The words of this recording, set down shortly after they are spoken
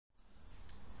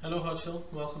Hello Hodgson,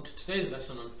 welcome to today's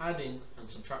lesson on adding and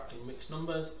subtracting mixed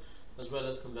numbers, as well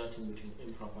as converting between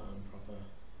improper and proper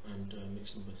and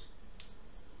mixed numbers.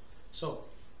 So,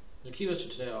 the keywords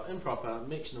for today are improper,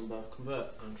 mixed number,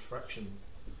 convert and fraction.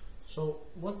 So,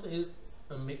 what is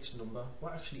a mixed number?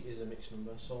 What actually is a mixed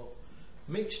number? So,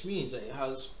 mixed means that it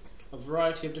has a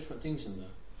variety of different things in there.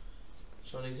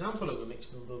 So, an example of a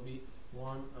mixed number would be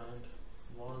 1 and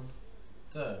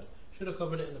 1/3. Should have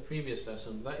covered it in the previous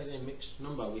lesson. That is a mixed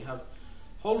number. We have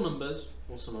whole numbers,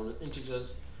 also known as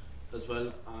integers, as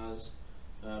well as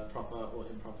proper or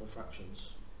improper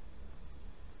fractions.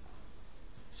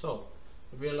 So,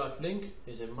 a real life link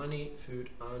is in money, food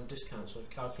and discount. So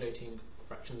calculating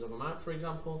fractions of amount, for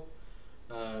example,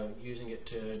 using it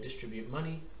to distribute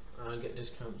money and get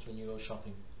discounts when you go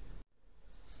shopping.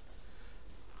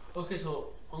 Okay,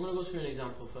 so I'm going to go through an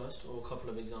example first, or a couple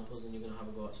of examples, and you're going to have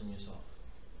a go at some yourself.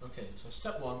 Okay, so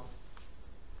step one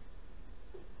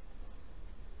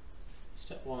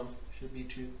should be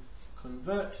to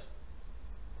convert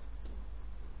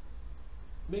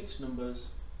mixed numbers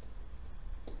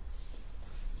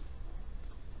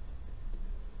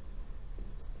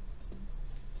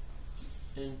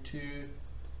into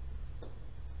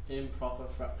improper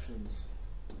fractions.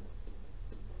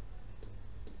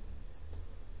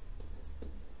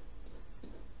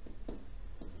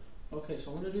 Okay,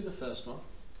 so I'm going to do the first one.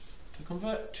 To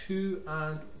convert 2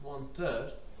 and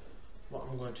 1/3, what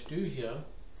I'm going to do here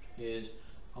is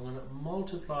I'm going to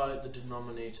multiply the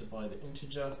denominator by the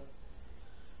integer,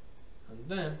 and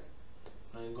then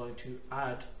I'm going to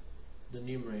add the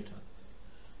numerator.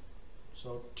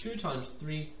 So 2 times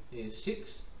 3 is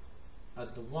 6,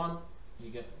 add the 1, you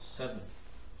get 7. So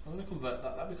I'm going to convert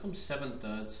that, that becomes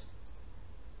 7/3.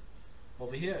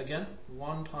 Over here again,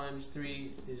 1 times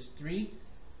 3 is 3,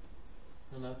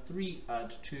 and now 3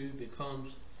 add 2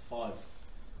 becomes 5.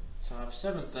 So I have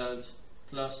 7/3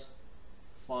 plus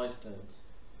 5/3.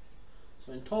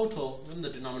 So in total, when the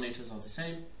denominators are the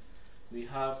same, we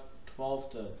have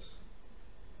 12/3.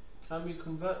 Can we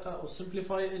convert that or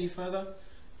simplify it any further?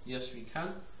 Yes, we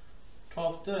can.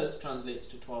 12/3 translates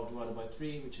to 12 divided by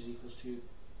 3, which is equals to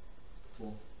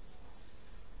 4.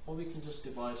 Or we can just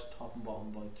divide top and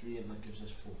bottom by 3, and that gives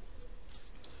us 4.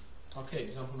 Okay,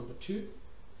 example number 2.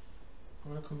 I'm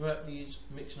going to convert these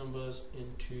mixed numbers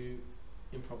into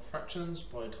improper fractions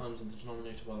by timesing the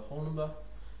denominator by the whole number.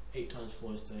 8 times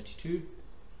 4 is 32.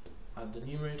 Add the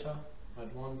numerator,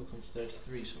 add 1 becomes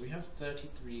 33. So we have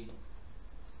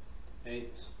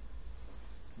 33/8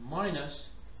 minus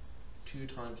 2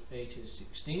 times 8 is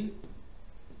 16.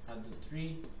 Add the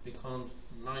 3 becomes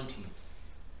 19.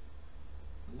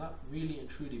 And that really and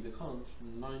truly becomes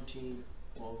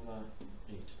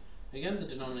 19/8. Again, the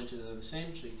denominators are the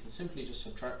same, so you can simply just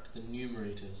subtract the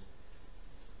numerators.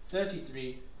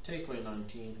 33 take away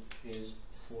 19 is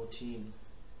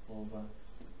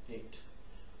 14/8.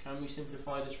 Can we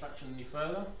simplify this fraction any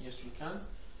further? Yes, we can.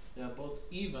 They are both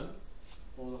even,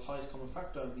 or the highest common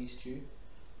factor of these two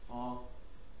are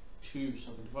 2.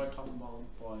 So I can divide top and bottom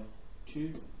by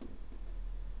 2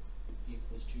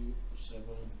 equals to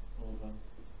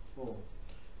 7/4.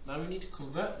 Now we need to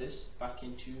convert this back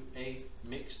into a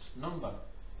mixed number.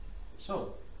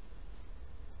 So,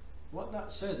 what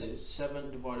that says is 7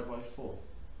 divided by 4.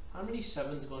 How many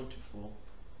 7s go into 4?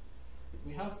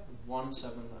 We have 1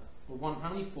 7, how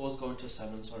many 4s go into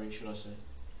 7, sorry, should I say.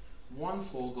 1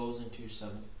 4 goes into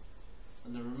 7,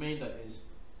 and the remainder is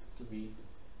 3.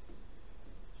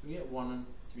 So we get 1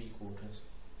 3/4.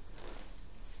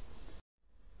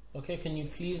 Okay, can you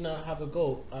please now have a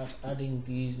go at adding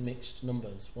these mixed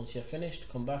numbers? Once you're finished,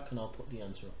 come back and I'll put the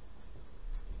answer up.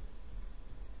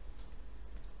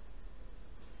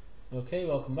 Okay,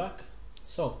 welcome back.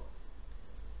 So,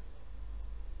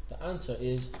 the answer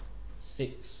is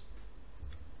 6.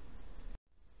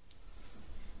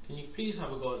 Can you please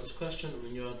have a go at this question, and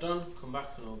when you are done, come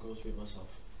back and I'll go through it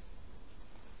myself.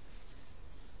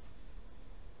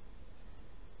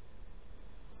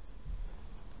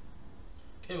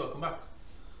 Okay, welcome back.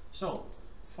 So,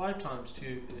 5 times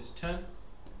 2 is 10,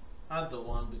 add the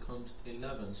 1 becomes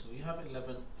 11. So we have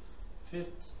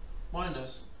 11/5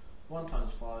 minus 1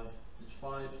 times 5 is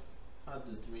 5, add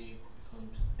the 3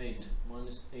 becomes 8,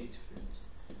 minus 8/5.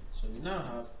 So we now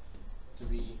have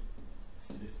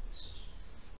 3/5.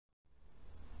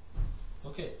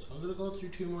 Okay, so I'm going to go through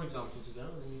 2 more examples again,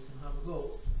 and then you can have a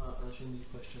go at answering these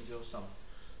questions yourself.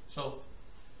 So,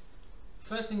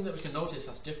 first thing that we can notice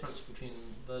as the difference between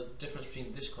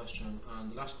this question and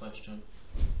the last question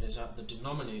is that the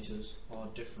denominators are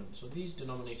different. So these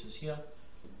denominators here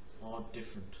are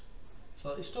different.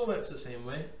 So it still works the same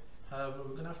way, however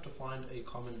we're going to have to find a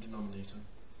common denominator.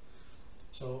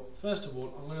 So first of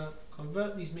all, I'm going to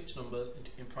convert these mixed numbers into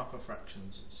improper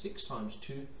fractions. 6 times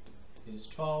 2 is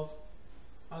 12,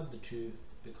 add the 2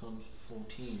 becomes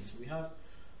 14. So we have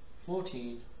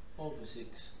 14 over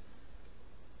 6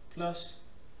 plus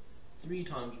 3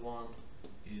 times 1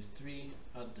 is 3,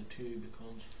 add the 2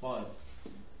 becomes 5,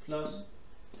 plus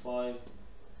 5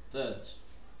 thirds.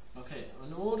 Okay,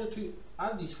 in order to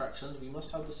add these fractions we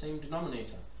must have the same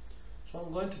denominator. So what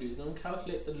I'm going to do is I'm going to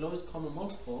calculate the lowest common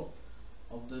multiple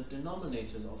of the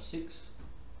denominators of 6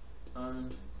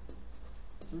 and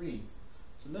 3.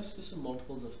 So let's get some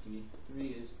multiples of 3. 3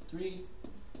 is 3,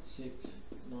 6,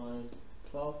 9,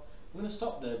 12. I'm going to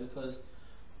stop there because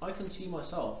I can see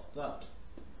myself that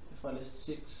if I list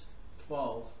 6,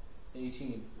 12,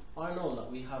 18, I know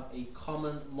that we have a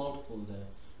common multiple there.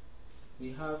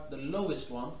 We have the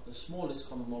lowest one, the smallest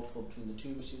common multiple between the two,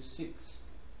 which is 6.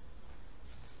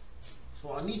 So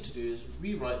what I need to do is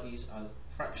rewrite these as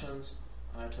fractions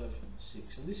out of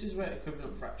 6, and this is where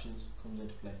equivalent fractions comes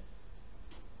into play.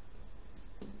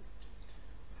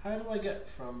 How do I get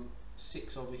from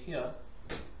 6 over here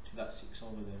to that 6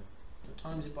 over there? So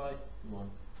times it by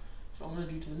 1. So I'm going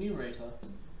to do to the numerator,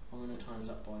 I'm going to times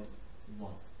that by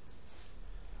 1.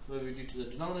 Whatever we do to the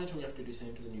denominator, we have to do the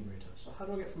same to the numerator. So how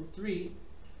do I get from 3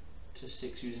 to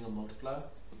 6 using a multiplier?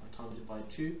 I times it by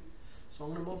 2. So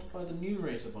I'm going to multiply the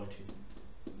numerator by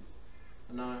 2.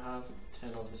 And now I have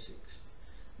 10 over 6.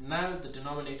 Now the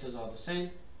denominators are the same,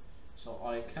 so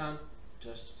I can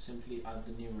just simply add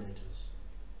the numerators.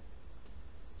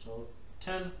 So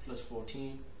 10 plus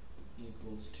 14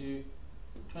 equals 2,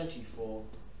 24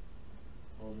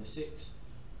 over 6,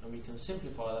 and we can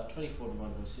simplify that. 24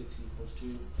 divided by 6 equals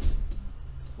 2,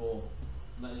 4,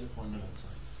 and that is your final answer.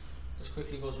 Let's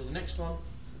quickly go through the next one.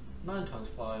 9 times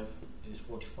 5 is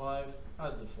 45,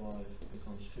 add the 5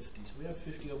 becomes 50, so we have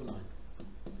 50 over 9.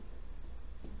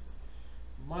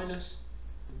 Minus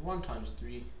 1 times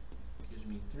 3 gives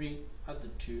me 3, add the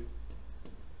 2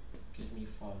 gives me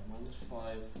 5, minus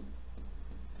 5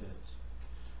 thirds.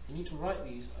 I need to write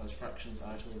these as fractions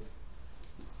out of,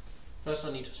 first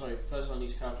I need to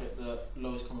calculate the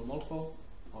lowest common multiple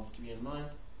of 3 and 9.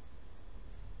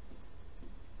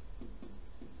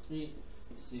 3,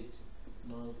 6,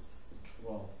 9,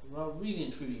 12. Well, really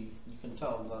and truly you can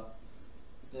tell that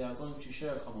they are going to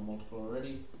share a common multiple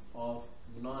already of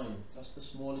 9. That's the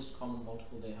smallest common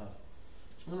multiple they have.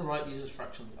 So I'm going to write these as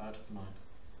fractions out of 9.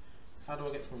 How do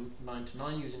I get from 9 to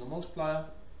 9 using a multiplier?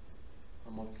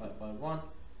 I'll multiply it by 1.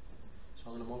 So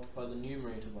I'm going to multiply the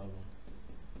numerator by 1.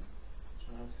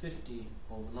 So I have 50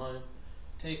 over 9.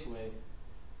 Take away.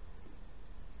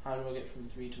 How do I get from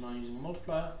 3 to 9 using a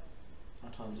multiplier? I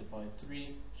times it by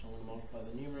 3. So I'm going to multiply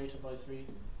the numerator by 3.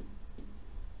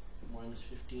 Minus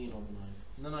 15 over 9.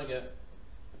 And then I get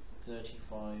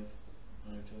 35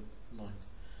 out of 9.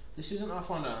 This isn't our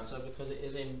final answer because it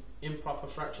is an improper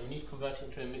fraction. We need to convert it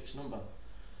into a mixed number.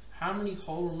 How many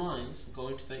whole 9s go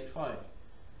into 35?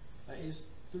 That is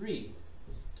 3.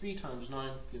 3 times 9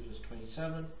 gives us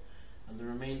 27, and the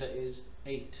remainder is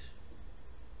 8.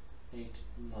 8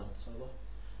 ninths. So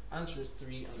the answer is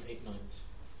 3 and 8 ninths.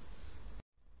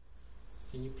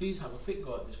 Can you please have a quick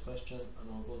go at this question, and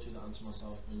I'll go through the answer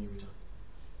myself when you return.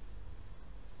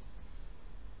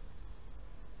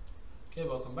 Okay,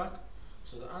 welcome back.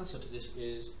 So the answer to this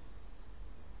is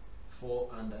 4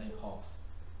 and a half.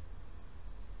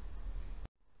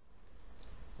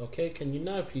 Okay, can you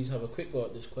now please have a quick go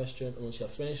at this question, and once you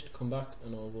have finished, come back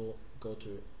and I will go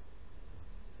through it.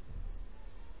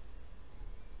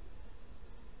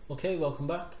 Okay, welcome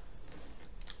back.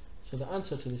 So the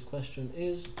answer to this question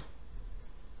is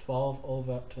 12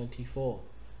 over 24.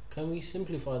 Can we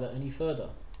simplify that any further?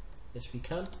 Yes, we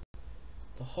can.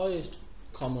 The highest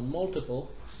common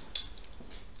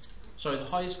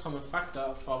factor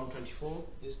of 12 and 24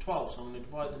 is 12, so I'm going to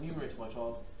divide the numerator by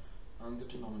 12 and the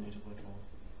denominator by 12,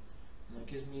 and that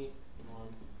gives me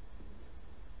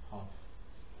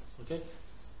 1/2.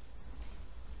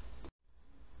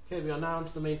 Okay, we are now on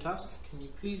to the main task. Can you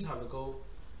please have a go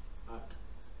at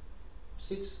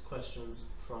 6 questions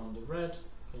from the red?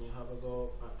 Can you have a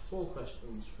go at 4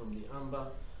 questions from the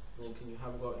amber? And then can you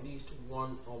have a go at least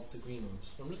 1 of the green ones?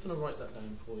 So I'm just going to write that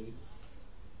down for you.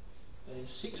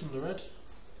 6 from the red,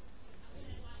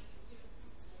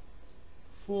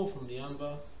 4 from the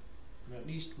amber, and at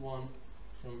least 1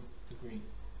 from the green.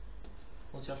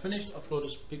 Once you have finished, upload a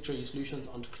picture of your solutions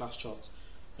onto ClassCharts.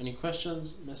 Any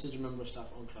questions, message a member of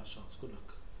staff on ClassCharts. Good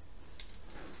luck.